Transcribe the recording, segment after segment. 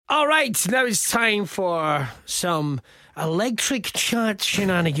All right, now it's time for some electric chat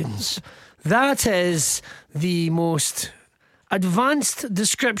shenanigans. That is the most advanced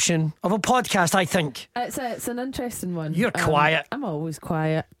description of a podcast, I think. It's an interesting one. You're quiet. I'm always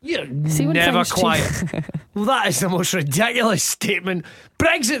quiet. You're See, when never things quiet. Well, that is the most ridiculous statement.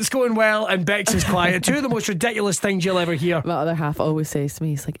 Brexit's going well and Bex is quiet. Two of the most ridiculous things you'll ever hear. My other half always says to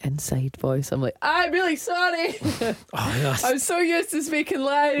me, it's like inside voice. I'm like, I'm really sorry. Oh, yes. I'm so used to speaking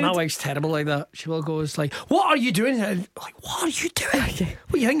loud. My wife's terrible like that. She will go, it's like, what are you doing? And I'm like, what are you doing?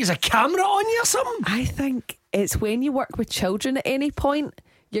 What, you think there's a camera on you or something? I think it's when you work with children at any point,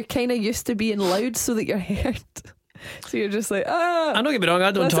 you're kind of used to being loud so that you're heard. So you're just like, I don't get me wrong,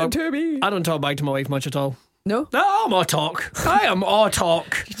 I don't listen talk to me. I don't talk back to my wife much at all. No? No, I'm all talk. I am all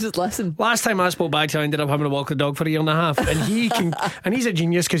talk. You just listen. Last time I spoke back to him, I ended up having to walk the dog for a year and a half. And he can, and he's a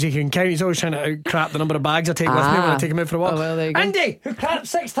genius because he can count. He's always trying to out-crap the number of bags I take with me when I take him out for a walk. Oh, well, there you go. Andy, who crapped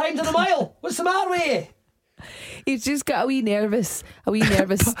 6 times in a mile? What's the matter with you? He's just got a wee nervous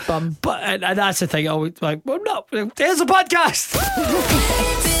bum. But and that's the thing. I always like, well, no, here's a podcast.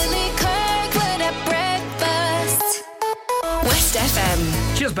 Billy Kirkwood at breakfast. West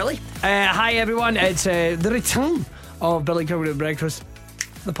FM. Cheers, Billy. Hi, everyone. It's the return of Billy Kirkwood at Breakfast,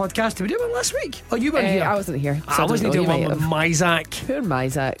 the podcast. Did we do one last week? Oh, you weren't here. I wasn't here. I wasn't doing one with Myzak. Poor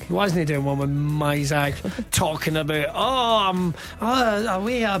Myzak. Wasn't he doing one with Myzak talking about, I'm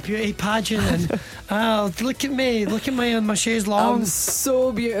away at a beauty pageant and look at me, on my chaise long. I'm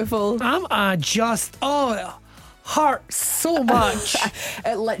so beautiful. I'm just hurts so much.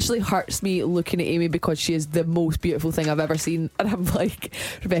 It literally hurts me looking at Amy because she is the most beautiful thing I've ever seen, and I'm like,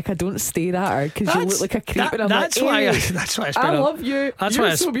 Rebecca, don't stare at her because you look like a creep. And I'm that's like, why Amy, that's why I I love you.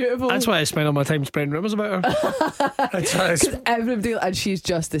 You're so beautiful. That's why I spend all my time spreading rumours about her. That's why Because everybody, and she's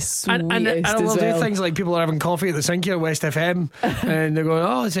just the sweetest and I will as well. do things like people are having coffee at the sink here at West FM and they're going,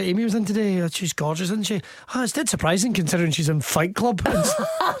 oh, is it Amy was in today? Oh, she's gorgeous, isn't she? Oh, it's dead surprising considering she's in Fight Club.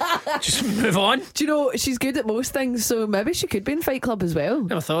 Just move on. Do you know, she's good at most things, so maybe she could be in Fight Club as well.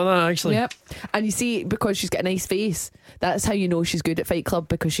 Never thought of that, actually. Yep. And you see, because she's got a nice face, that's how you know she's good at Fight Club,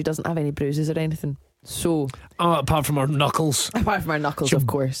 because she doesn't have any bruises or anything. So, apart from her knuckles. apart from her knuckles, of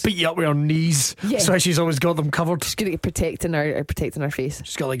course. Beat you up with her knees. Yeah. So she's always got them covered. She's good at protecting her face.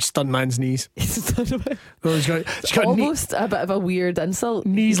 She's got like stuntman's knees. It's she's got almost a bit of a weird insult.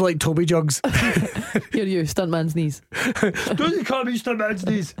 knees like Toby jugs. Here you, stuntman's knees. Don't you call me stuntman's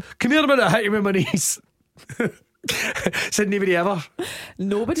knees? Come here a minute, I hit you with my knees. Said anybody ever?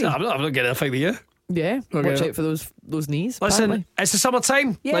 Nobody. So I'm not getting a fight with you. Yeah, Okay. watch out for those knees. Listen, apparently. it's the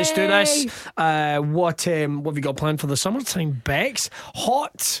summertime. Yay! Let's do this. What have you got planned for the summertime, Bex?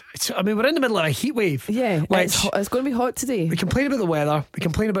 Hot. We're in the middle of a heat wave. Yeah, Which it's going to be hot today. we complain about the weather. We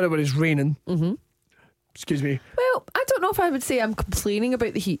complain about it when it's raining. Mm-hmm. Excuse me. Well, I don't know if I would say I'm complaining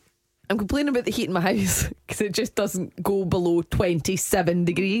about the heat. I'm complaining about the heat in my house because it just doesn't go below 27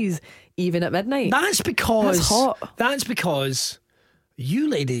 degrees even at midnight. That's because That's hot. That's because you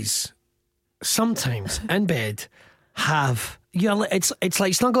ladies sometimes in bed have it's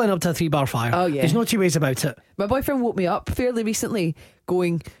like snuggling up to a 3-bar fire. Oh, yeah. There's no two ways about it. My boyfriend woke me up fairly recently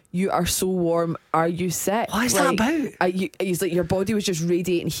going, "You are so warm, are you sick?" What is that about? He's like, "Your body was just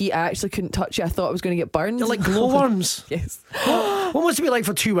radiating heat. I actually couldn't touch you. I thought I was going to get burned." They're like glowworms. Yes. What must it be like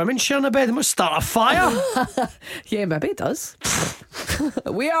for two women sharing a bed? They must start a fire. Yeah, maybe it does.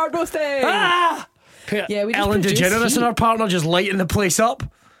 We are roasting. Ah! Yeah, we just Ellen produce DeGeneres heat. and her partner just lighting the place up.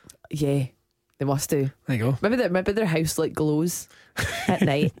 Yeah, they must do. There you go. Maybe their house like glows at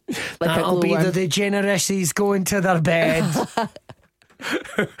night. Like That'll a be glowworm. the DeGeneres going to their bed.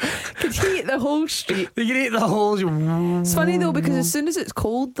 Could heat the whole street. They can eat the holes. It's funny though, because as soon as it's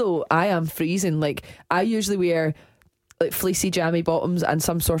cold though, I am freezing. Like, I usually wear like fleecy jammy bottoms and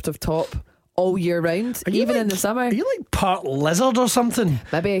some sort of top all year round, even in the summer. Are you like part lizard or something?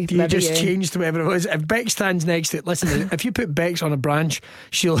 Maybe. Do you just yeah. change to whatever it is? If Bex stands next to it, listen, if you put Bex on a branch,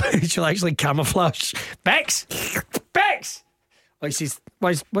 she'll actually camouflage. Bex! Like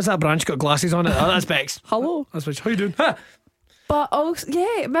what's that branch got glasses on it? Oh, that's Bex. Hello. That's what. How you doing? Huh. But also,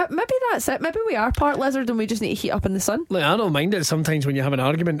 yeah, maybe that's it. Maybe we are part lizard and we just need to heat up in the sun. Look, I don't mind it sometimes when you have an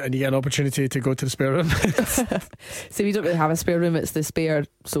argument and you get an opportunity to go to the spare room. So we don't really have a spare room, it's the spare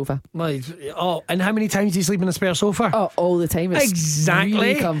sofa. Like, and how many times do you sleep in a spare sofa? Oh, all the time. It's Exactly.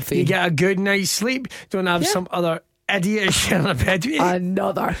 really comfy. You get a good night's sleep. Don't have some other idiot sharing a bed with you.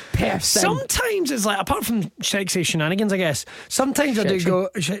 Another person. Sometimes it's like, apart from sexy shenanigans, I guess, sometimes I do go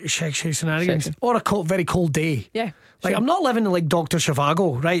sexy shenanigans. Sexy. Or a very cold day. Yeah. Like, sure. I'm not living in like Dr.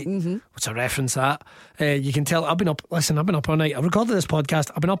 Zhivago, right? Mm-hmm. What's a reference that? You can tell I've been up all night. I've recorded this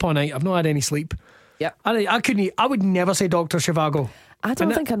podcast. I've been up all night. I've not had any sleep. Yep. I would never say Dr. Zhivago. I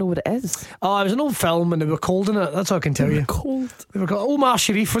don't think I know what it is. Oh, it was an old film and they were cold in it. That's all I can tell you. Cold. They were called Omar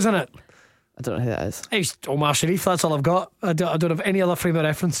Sharif was in it. I don't know who that is. It was Omar Sharif, that's all I've got. I don't have any other frame of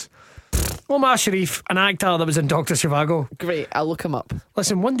reference. Omar Sharif, an actor that was in Dr. Zhivago. Great, I'll look him up.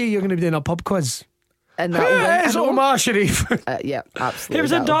 Listen, one day you're going to be doing a pub quiz. And Who is Omar Sharif? Yeah, absolutely. He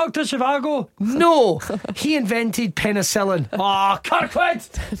was in Dr. Zhivago. No, he invented penicillin. Oh, Kirkwood!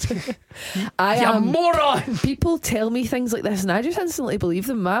 You moron! People tell me things like this and I just instantly believe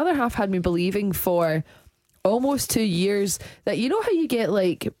them. My other half had me believing for almost 2 years that, you know how you get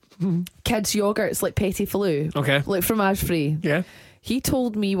like kids yogurts like Petit Falou, Okay. like fromage free. Yeah. He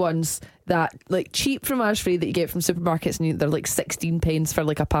told me once that like cheap fromage free that you get from supermarkets, and they're like 16 pence for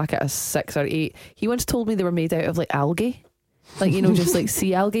like a packet of 6 or 8. He once told me they were made out of like algae, like, you know, just like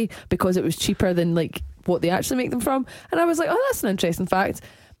sea algae, because it was cheaper than like what they actually make them from. And I was like, oh, that's an interesting fact.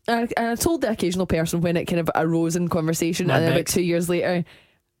 And I told the occasional person when it kind of arose in conversation, and then about 2 years later,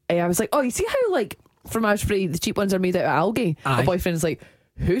 I was like, oh, you see how like fromage free, the cheap ones are made out of algae? Aye. My boyfriend's like,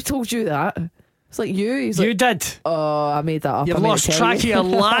 who told you that? It's like, you. He's You like, did. oh, I made that up. You've I meant lost to tell track of you. your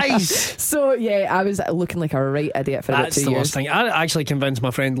lies. So yeah, I was looking like a right idiot for about That's 2 the years. worst thing. I actually convinced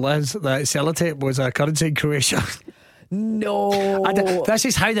my friend Liz that sellotape was a currency in Croatia. No. This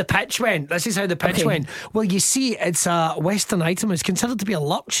is how the pitch went. Okay. went. Well, you see, it's a Western item. It's considered to be a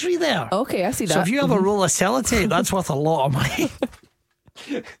luxury there. Okay, I see that. So if you have a roll of sellotape, that's worth a lot of money.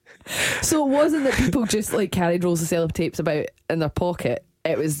 So it wasn't that people just like carried rolls of sellotapes about in their pocket.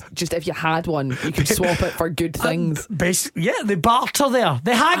 It was just if you had one, you could swap it for good things. Yeah, they barter there.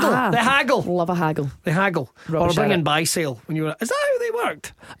 They haggle. Love a haggle. Rubbish Or bring at in it. buy sale. When you were, is that how they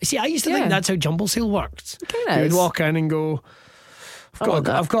worked? See, I used to think Yeah. that's how jumble sale worked. kinda You'd is. walk in and go,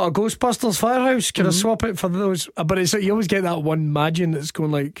 I've got a Ghostbusters firehouse. Can I swap it for those? But it's you always get that one Imagine that's going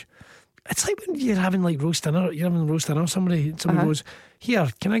like, it's like when you're having like roast dinner. You're having roast dinner. Somebody goes, here,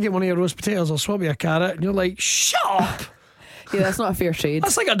 can I get one of your roast potatoes? I'll swap you a carrot. And you're like, shut up. Yeah, that's not a fair trade.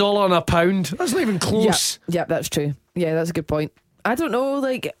 That's like $1 and a pound. That's not even close. Yeah, that's true. Yeah, that's a good point. I don't know,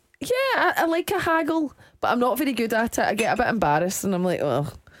 like, yeah, I like a haggle, but I'm not very good at it. I get a bit embarrassed and I'm like,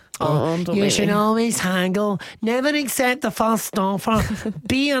 don't You make should me. always haggle. Never accept the first offer.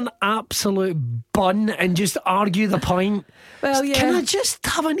 Be an absolute bun and just argue the point. Well, yeah. Can I just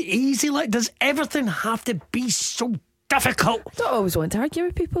have an easy does everything have to be so difficult? I don't always want to argue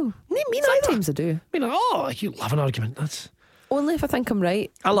with people. Me neither. Sometimes I do. I mean, you love an argument. That's. Only if I think I'm right.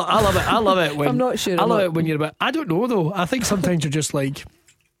 I love it. I love it when I'm not sure. I love it when you're about. I don't know though. I think sometimes you're just like,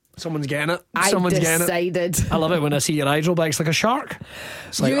 someone's getting it. Someone's getting it. decided. I love it when I see your eyes roll back. It's like a shark.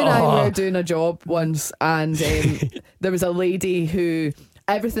 It's like, You and I were doing a job once, and there was a lady who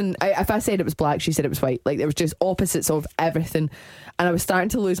everything. If I said it was black, she said it was white. Like there was just opposites of everything, and I was starting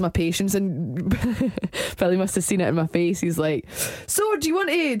to lose my patience. And Billy must have seen it in my face. He's like, "So do you want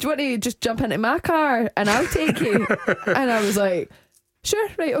to just jump into my car and I'll take you?" And I was like, "Sure,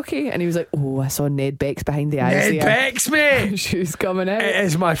 right, okay." And he was like, "Oh, I saw Ned Beck's behind the eyes." Ned Beck's, mate. She was coming out. It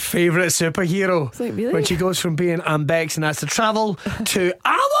is my favourite superhero. It's like, really? When she goes from being Bex and has to travel to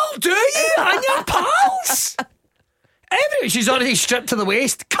I will do you and your pals. She's already stripped to the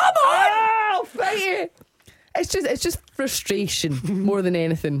waist. Come on! I'll fight you. It's just frustration more than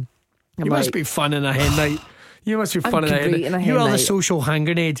anything. I'm You must like, be fun in a hen night. You must be fun in a great in a hen night. hen You are the night. social hand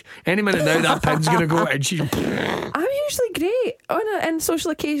grenade. Any minute now that pin's going to go and she's. I'm usually great on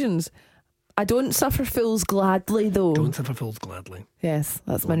social occasions. I don't suffer fools gladly, though. Don't suffer fools gladly. Yes,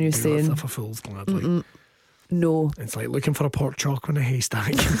 that's my new Do saying. not suffer fools gladly. No. It's like looking for a pork chalk in a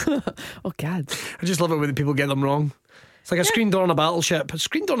haystack. Oh, God. I just love it when people get them wrong. It's like a screen door on a battleship. A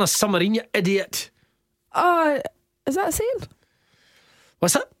screen door on a submarine, you idiot. Is that a saying?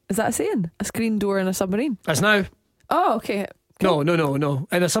 What's that? Is that a saying? A screen door in a submarine? That's now. Oh, okay. No.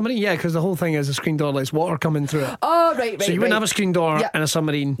 In a submarine, yeah, because the whole thing is a screen door lets water coming through it. Oh, right. So you wouldn't have a screen door Yeah. in a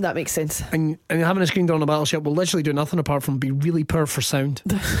submarine. That makes sense. And having a screen door on a battleship will literally do nothing apart from be really poor for sound.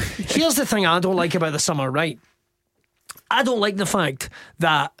 Here's the thing I don't like about the summer, right? I don't like the fact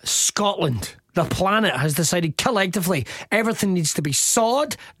that Scotland, the planet, has decided collectively everything needs to be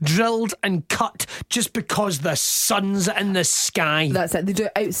sawed, drilled and cut just because the sun's in the sky. That's it. They do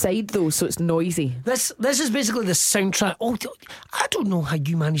it outside, though, so it's noisy. This is basically the soundtrack. Oh, I don't know how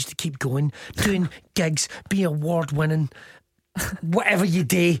you managed to keep going, doing gigs, be award winning. whatever you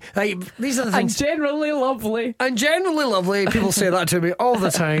do. Like, these are the And things. generally lovely. And generally lovely. People say that to me all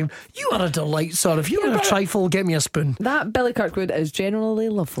the time. You are a delight, sir. If you want a trifle, give me a spoon. That Billy Kirkwood is generally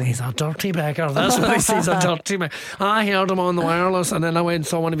lovely. He's a dirty beggar. That's what he says, a dirty beggar. I heard him on the wireless, and then I went and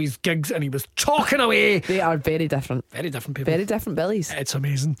saw one of his gigs, and he was talking away. They are very different. Very different people. Very different Billies. It's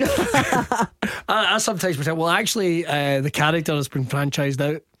amazing. I sometimes pretend, well, actually, the character has been franchised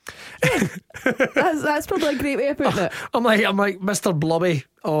out. That's probably a great way of putting it. I'm like Mr. Blobby,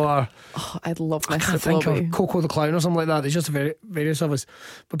 or Oh, I'd love I Mr. can't think Blobby. of Coco the Clown or something like that. There's just various of us.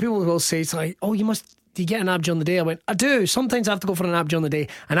 But people will say, it's like, oh, do you get a nap during the day? I went, I do. Sometimes I have to go for a nap during the day,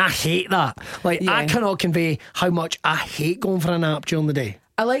 and I hate that. Like, I Yeah. cannot convey how much I hate going for a nap during the day.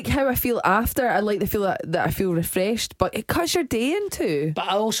 I like how I feel after. I like the feel that I feel refreshed, but it cuts your day into. But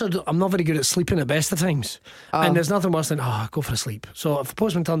I also I'm not very good at sleeping at best of times. And there's nothing worse than go for a sleep. So if the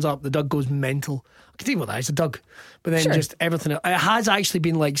postman turns up, the Doug goes mental. I can tell you what that is, a Doug. But then Sure. just everything. It has actually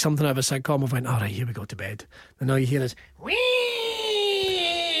been like something out of a sitcom. I've went, all right, here we go to bed. And now you hear this wee,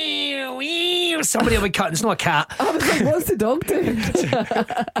 wee. Somebody will be cutting. It's not a cat. I was like, what's the dog doing? He's got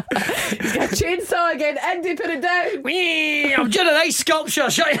a chainsaw again. Andy, put it down. Wee, I'm doing a nice sculpture.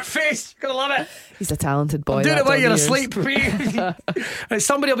 Shut your face. You're going to love it. He's a talented boy. I'm doing that it while dog you're is. asleep. And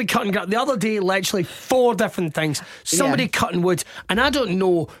somebody will be cutting. The other day, literally 4 different things. Somebody Yeah. cutting wood, and I don't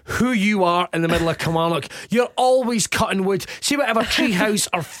know who you are in the middle of Kilmarnock. You're always cutting wood. See whatever tree house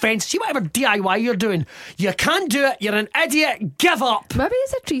or fence. See whatever DIY you're doing. You can't do it. You're an idiot. Give up. Maybe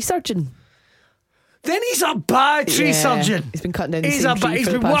he's a tree surgeon. Then he's a bad tree Yeah, surgeon. he's been cutting down the He's same a tree He's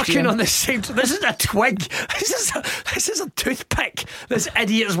for the been past working year. on the same. This is a twig. This is a toothpick. This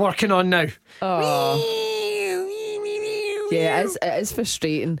idiot's working on now. Yeah, it is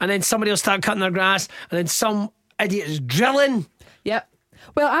frustrating. And then somebody will start cutting their grass, and then some idiot is drilling. Yep.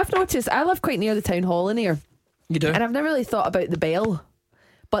 Well, I've noticed I live quite near the town hall in here, You do. and I've never really thought about the bell.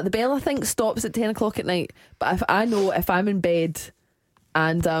 But the bell, I think, stops at 10 o'clock at night. But if I know if I'm in bed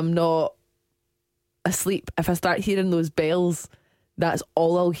and I'm not asleep, if I start hearing those bells, that's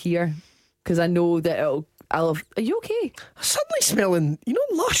all I'll hear, because I know that Are you okay? I'm suddenly smelling,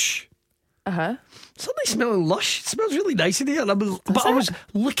 Lush. Suddenly smelling Lush. It smells really nice in here. And I was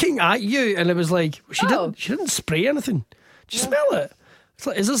looking at you, and it was like she didn't spray anything. Did you smell it? It's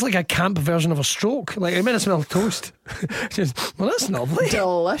like, is this like a camp version of a stroke? Like, I meant to smell toast. Well, that's lovely.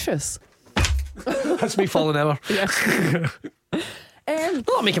 Delicious. That's me falling over. Yeah. I'm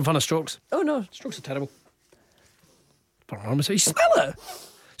not making fun of strokes. Oh no. Strokes are terrible. You smell it.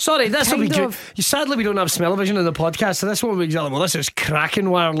 Sorry, this will be Kind good. of. Sadly, we don't have smell-o-vision in the podcast, so this one will be exactly. Well, this is cracking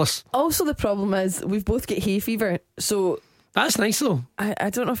wireless. Also, the problem is we've both got hay fever, so That's nice though. I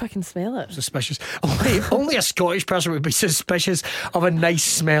don't know if I can smell it. Suspicious. Only a Scottish person would be suspicious of a nice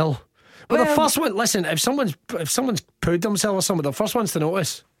smell. But the Well- first one, listen, if someone's pooed themselves or something, the first one's to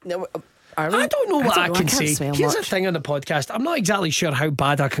notice. No, are we? I don't know what I know, can can't say. smell Here's the much. thing on the podcast. I'm not exactly sure how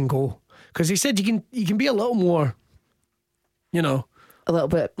bad I can go, because he said you can be a little more, A little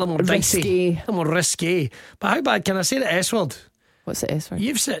bit a little more dicey, risky. a little more risky. But how bad can I say the S word? What's the S word?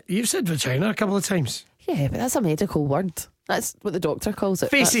 You've said vagina a couple of times. Yeah, but that's a medical word. That's what the doctor calls it.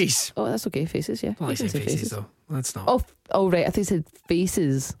 Faces. That's okay. Faces, yeah. Well, I You say can faces though. That's not. Oh, right. I think you said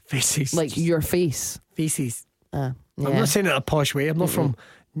faces, Faces. like your face. faces. Yeah. I'm not saying it a posh way. I'm not from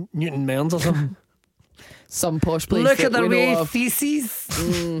Newton Mearns or something. Some posh place. Look at that the we know way of. feces.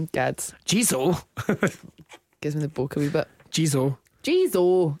 Gads. Jeez, Gives me the book a wee bit. Jeez,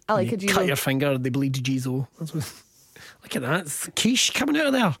 Jeez, I like a you cut Jeez. your finger, they bleed Jeez. That's what. Look at that. It's quiche coming out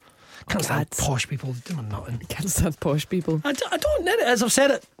of there. Can't stand God. posh people doing nothing. Can't stand posh people. I don't know it as I've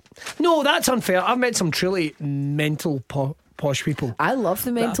said it. No, that's unfair. I've met some truly mental posh people. I love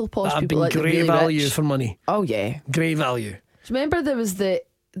the mental posh that have people. been Like the great really value rich. for money. Oh yeah. Great value. Do you remember there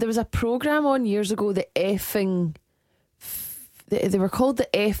was a program on years ago, the effing. They were called the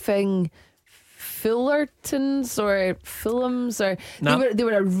effing Fullertons or Fulhams or No. they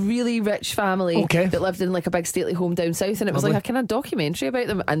were a really rich family Okay. that lived in like a big stately home down south, and it was Lovely. like a kind of documentary about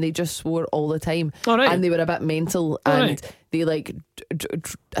them, and they just swore all the time. All right. And they were a bit mental, All and right. they like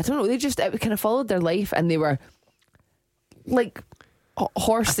I don't know, they just it kind of followed their life, and they were like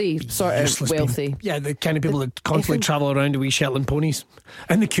horsey sort of Useless wealthy. people. Yeah, the kind of people that constantly effing- travel around with wee Shetland ponies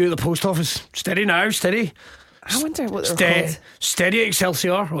in the queue at the post office. Steady now, steady. I wonder what they're called. Steady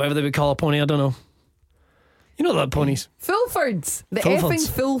Excelsior, or whatever they would call a pony, I don't know. You know that ponies. Fulfords. The Fulfords. effing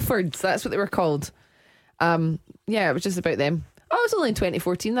Fulfords. That's what they were called. Yeah, it was just about them. Oh, it was only in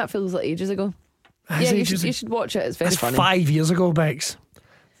 2014. That feels like ages ago. That's Yeah, ages you ago. should watch it. It's very That's funny. 5 years ago, Bex.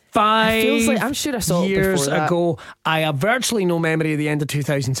 5 feels like I'm sure I saw it years before that. ago. I have virtually no memory of the end of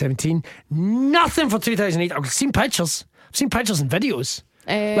 2017. Nothing for 2008. I've seen pictures. I've seen pictures and videos.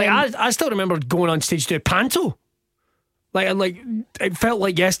 Like I still remember going on stage to do a panto. Like it felt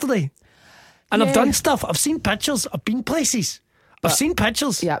like yesterday. And I've done stuff. I've seen pictures. I've been places. I've seen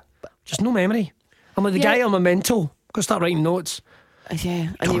pictures. Yeah. Just no memory. I'm like the guy on my mental. Go start writing notes. Yeah,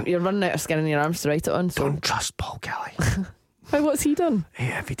 and you're running out of skin in your arms to write it on. So. Don't trust Paul Kelly. Why, what's he done?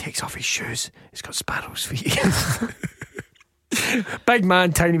 Yeah, if he takes off his shoes, he's got sparrow's feet. Big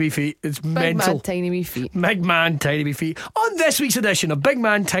man, tiny wee feet. It's Big mental. man, tiny wee feet. Big man, tiny wee feet. On this week's edition of Big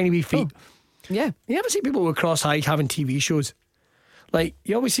Man, Tiny Wee Feet. Yeah. You ever see people with cross-eyed having TV shows? Like,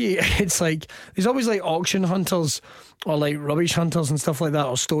 you always see, it's like, there's always like auction hunters or like rubbish hunters and stuff like that,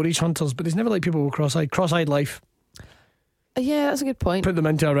 or storage hunters, but there's never like people with cross-eyed life. Yeah, that's a good point. Put them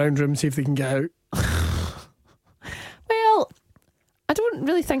into a round room, see if they can get out. Well, I don't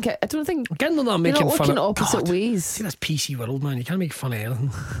really think it. I don't think. Getting that I'm You're making not fun looking of opposite ways. See, that's PC world, man. You can't make fun of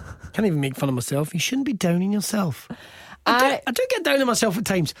anything. Can't even make fun of myself. You shouldn't be downing yourself. I do get down on myself at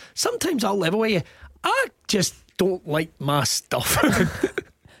times. Sometimes I'll level with you. I just don't like my stuff.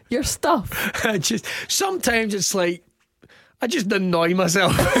 Your stuff. Sometimes it's like I just annoy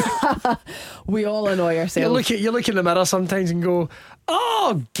myself. We all annoy ourselves. You look in the mirror sometimes and go,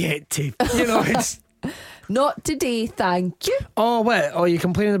 "Oh, get to," it's. Not today, thank you. Oh, what? Oh, you're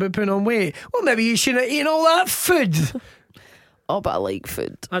complaining about putting on weight? Well, maybe you shouldn't have eaten all that food. Oh, but I like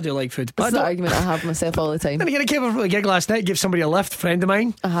food. I do like food. But That's the argument I have myself all the time. Then again, I came up with a gig last night, gave somebody a lift, friend of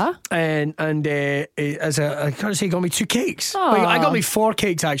mine. And as I can't say, he got me 2 cakes. Like, I got me 4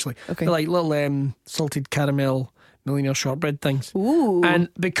 cakes actually. Okay. They're like little salted caramel millionaire shortbread things. Ooh. And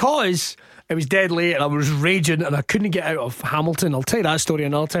because it was dead late and I was raging and I couldn't get out of Hamilton, I'll tell you that story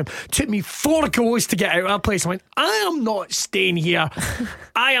another time. Took me 4 goes to get out of that place. I went, I am not staying here.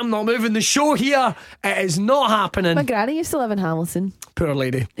 I am not moving the show here. It is not happening. My granny used to live in Hamilton. Poor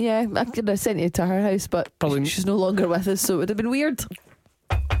lady. Yeah, I could have sent you to her house, but Probably. she's no longer with us, so it would have been weird.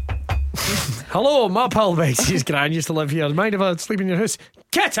 Hello, my pal Betsy's gran used to live here. Mind if I sleep in your house?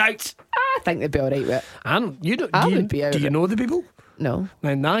 Get out! I think they'd be all right with it. And you don't. I do you, would be out do of you it. know the people? No,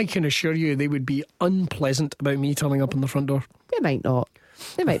 And I can assure you, they would be unpleasant about me turning up on the front door. they might not.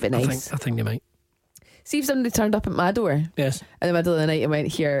 They might be nice. I think they might. See if somebody turned up at my door Yes. in the middle of the night and went,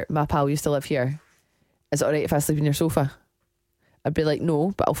 "Here, my pal used to live here. Is it all right if I sleep in your sofa?" I'd be like,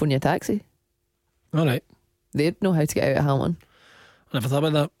 "No, but I'll phone you a taxi." All right. They'd know how to get out of Hamilton. I never thought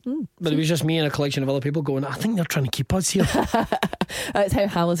about that. But it was just me and a collection of other people going, I think they're trying to keep us here. That's how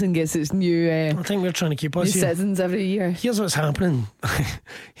Hamilton gets its new, I think they're trying to keep us new here. citizens every year. Here's what's happening.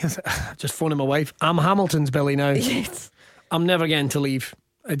 Just phoning my wife. I'm Hamilton's Billy now. Yes. I'm never getting to leave.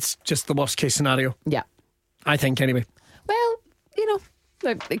 It's just the worst case scenario. Yeah. I think, anyway. Well,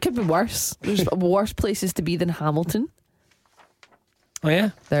 it could be worse. There's worse places to be than Hamilton. Oh,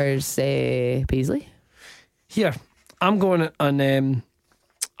 yeah? There's Paisley. Here, I'm going on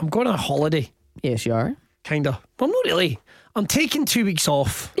a holiday, Yes, you are. kind of. Well, not really. I'm taking 2 weeks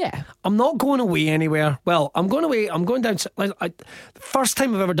off. Yeah. I'm not going away anywhere. Well, I'm going away. I'm going down. The first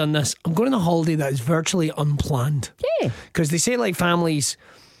time I've ever done this, I'm going on a holiday that is virtually unplanned. Yeah. Because they say like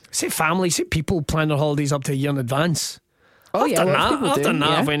say people plan their holidays up to a year in advance. Oh, I've yeah. done lots of that. people I've do, done that.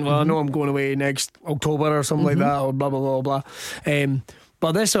 yeah. I've went, well, I know I'm going away next October or something like that, or blah, blah, blah, blah.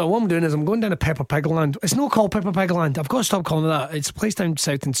 But what I'm doing is I'm going down to Peppa Pig Land. It's not called Peppa Pig Land. I've got to stop calling it that. It's a place down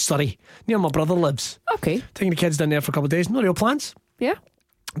south in Surrey, near my brother lives. Okay. Taking the kids down there for a couple of days. No real plans. Yeah.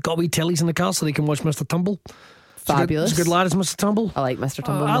 Got wee tellies in the car so they can watch Mr. Tumble. Fabulous. He's a good lad, is Mr. Tumble. I like Mr.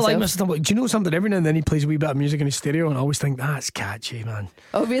 Tumble I like myself. Mr. Tumble. Do you know something? Every now and then he plays a wee bit of music in his stereo, and I always think that's catchy, man.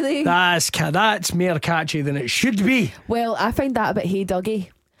 Oh, really? That's more catchy than it should be. Well, I find that a bit Hey Dougie.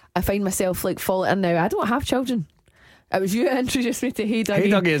 I find myself like falling in now. I don't have children. It was you who introduced me to Hey Dougie. Hey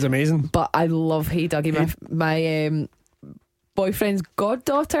Dougie is amazing. But I love Hey Dougie. My boyfriend's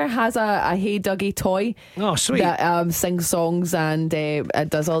goddaughter has a Hey Dougie toy Oh, sweet. that sings songs and it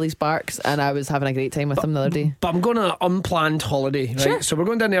does all these barks, and I was having a great time with him the other day. But I'm going on an unplanned holiday, right? Sure. So we're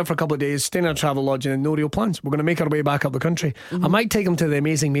going down there for a couple of days, staying in a travel lodge, and no real plans. We're going to make our way back up the country. I might take him to the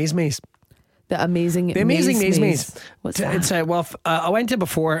Amazing Maze Maze. The Amazing Maze. What's that? It's I went to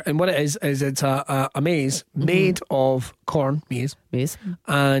before, and what it is it's a maze made of corn maze,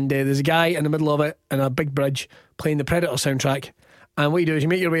 and there's a guy in the middle of it and a big bridge playing the Predator soundtrack. And what you do is you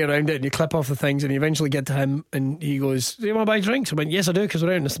make your way around it and you clip off the things, and you eventually get to him, and he goes, "Do you want to buy drinks?" I went, "Yes, I do, because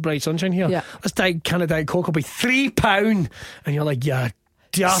we're out in the bright sunshine here. Yeah. This can of Diet Coke will be £3," and you're like, "Yeah,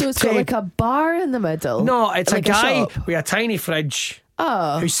 So it's got like a bar in the middle. no, it's like a guy shop. with a tiny fridge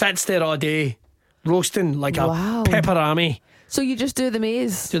Oh. who sits there all day roasting like Wow. a pepperami." So you just do the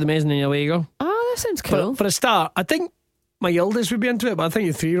maze? Do the maze and then away you go. Oh, that sounds cool. For a start, I think my eldest would be into it, but I think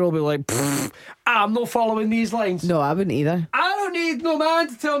your 3-year-old will be like, I'm not following these lines. No, I wouldn't either. I don't need no man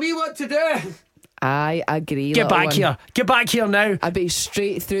to tell me what to do. I agree. Get back one. here. Get back here now. I'd be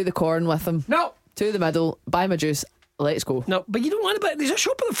straight through the corn with him. No. To the middle, buy my juice, let's go. No, but you don't want to. There's a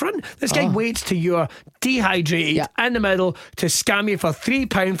shop at the front. This guy waits till you're dehydrated in the middle to scam you for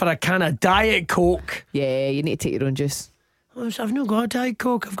 £3 for a can of Diet Coke. Yeah, you need to take your own juice. I've not got Diet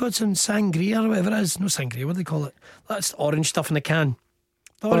Coke. I've got some sangria or whatever it is. No sangria, what do they call it? That's orange stuff in the can.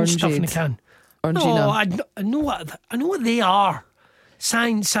 The orange stuff in the can. Orangina. No, I know what they are.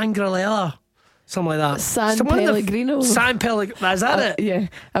 Sangrelella. Something like that. San Pellegrino. San Pellegrino. Is that it? Yeah.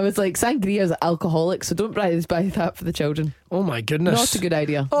 I was like, sangria is alcoholic, so don't buy that for the children. Oh my goodness. Not a good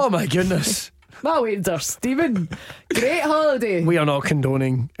idea. Oh my goodness. My wains are steaming. Great holiday. We are not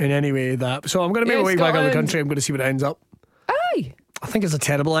condoning in any way that. So I'm going to make my way back out of the country. I'm going to see what ends up. Aye. I think it's a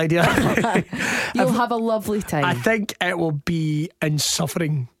terrible idea. You'll have a lovely time. I think it will be in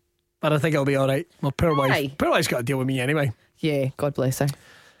suffering, but I think it'll be all right. My poor wife. Poor wife's got to deal with me anyway. Yeah, God bless her.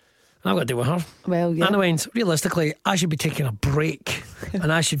 I've got to deal with her. Well, yeah. Anyways, realistically, I should be taking a break,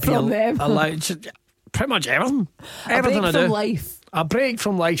 and I should be From them. allowed pretty much everything. A break I from do. life. A break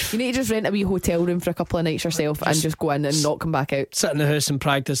from life. You need to just rent a wee hotel room for a couple of nights yourself and just go in and not come back out. Sit in the house and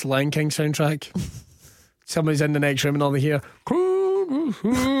practice Lion King soundtrack. Somebody's in the next room and all they hear.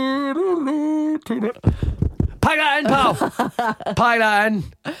 Pack that in, pal. Pack that in.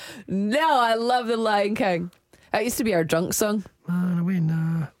 No, I love the Lion King. That used to be our drunk song. I can't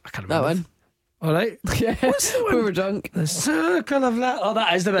remember. That one. All right. Yeah. What's the one? We were drunk. The circle of life. Oh,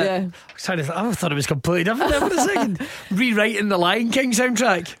 that is the bit. Yeah. I thought it was completely different there for a second. Rewriting the Lion King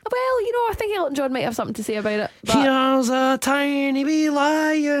soundtrack. Well, I think Elton John might have something to say about it. But Here's a tiny wee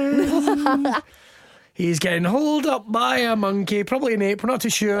lion. He's getting holed up by a monkey, probably an ape, we're not too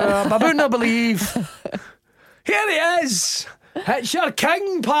sure. Baboon, I believe. Here he is. It's your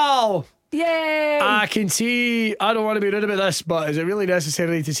king, pal. yay! I can see, I don't want to be rude about this, but is it really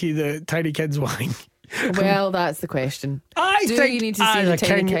necessary to see the tiny kids whine? Well, that's the question. Do you need to see the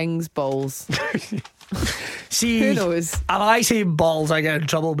tiny king's balls? See, who knows? If I say balls, I get in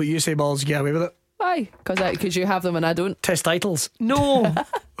trouble, but you say balls, you get away with it. Why? Because you have them and I don't. Testicles. No.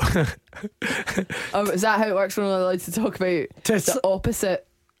 Is that how it works when we're allowed to talk about the opposite?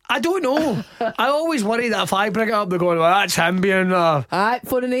 I don't know. I always worry that if I bring it up, they're going, well, that's him being Alright,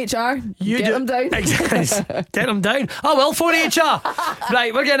 phone in HR. Get them down. Exactly. Get them down. Oh, well, phone HR.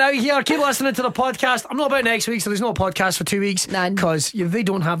 Right, we're getting out of here. Keep listening to the podcast. I'm not about next week, so there's no podcast for 2 weeks. None. Because they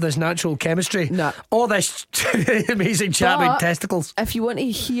don't have this natural chemistry. No. All this amazing chat about testicles. If you want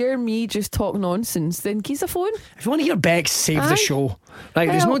to hear me just talk nonsense, then keep a phone. If you want to hear Bex save the show, right,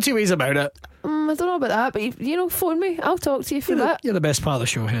 there's no two ways about it. I don't know about that, but phone me. I'll talk to you for that. You're the best part of the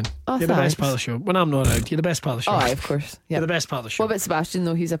show, Hen. Oh, you're the best part of the show. When I'm not around, you're the best part of the show. Oh, aye, of course. Yeah. You're the best part of the show. What about Sebastian,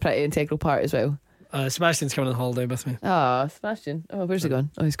 though? He's a pretty integral part as well. Sebastian's coming on holiday with me. Oh, Sebastian. Oh, where's he gone?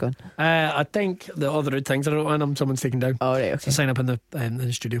 Oh, he's gone. I think the other rude things I wrote on him, someone's taken down. Oh, right, okay. So sign up in the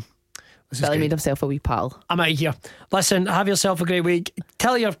studio. Billy made himself a wee pal. I'm out of here. Listen, have yourself a great week.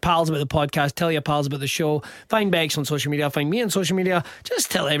 Tell your pals about the podcast. Tell your pals about the show. Find Bex on social media. Find me on social media. Just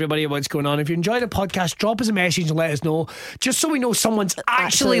tell everybody what's going on. If you enjoy the podcast, drop us a message and let us know, just so we know someone's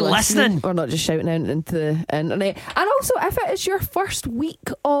actually listening. We're not just shouting out into the internet. And also, if it is your first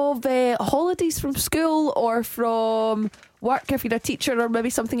week of holidays from school or from work, if you're a teacher or maybe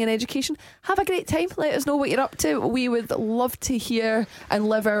something in education, have a great time. Let us know what you're up to. We would love to hear and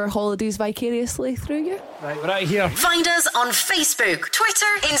live our holidays vicariously through you. Right, we're out of here. Find us on Facebook, Twitter,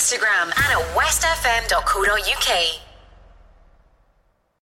 Instagram and at westfm.co.uk.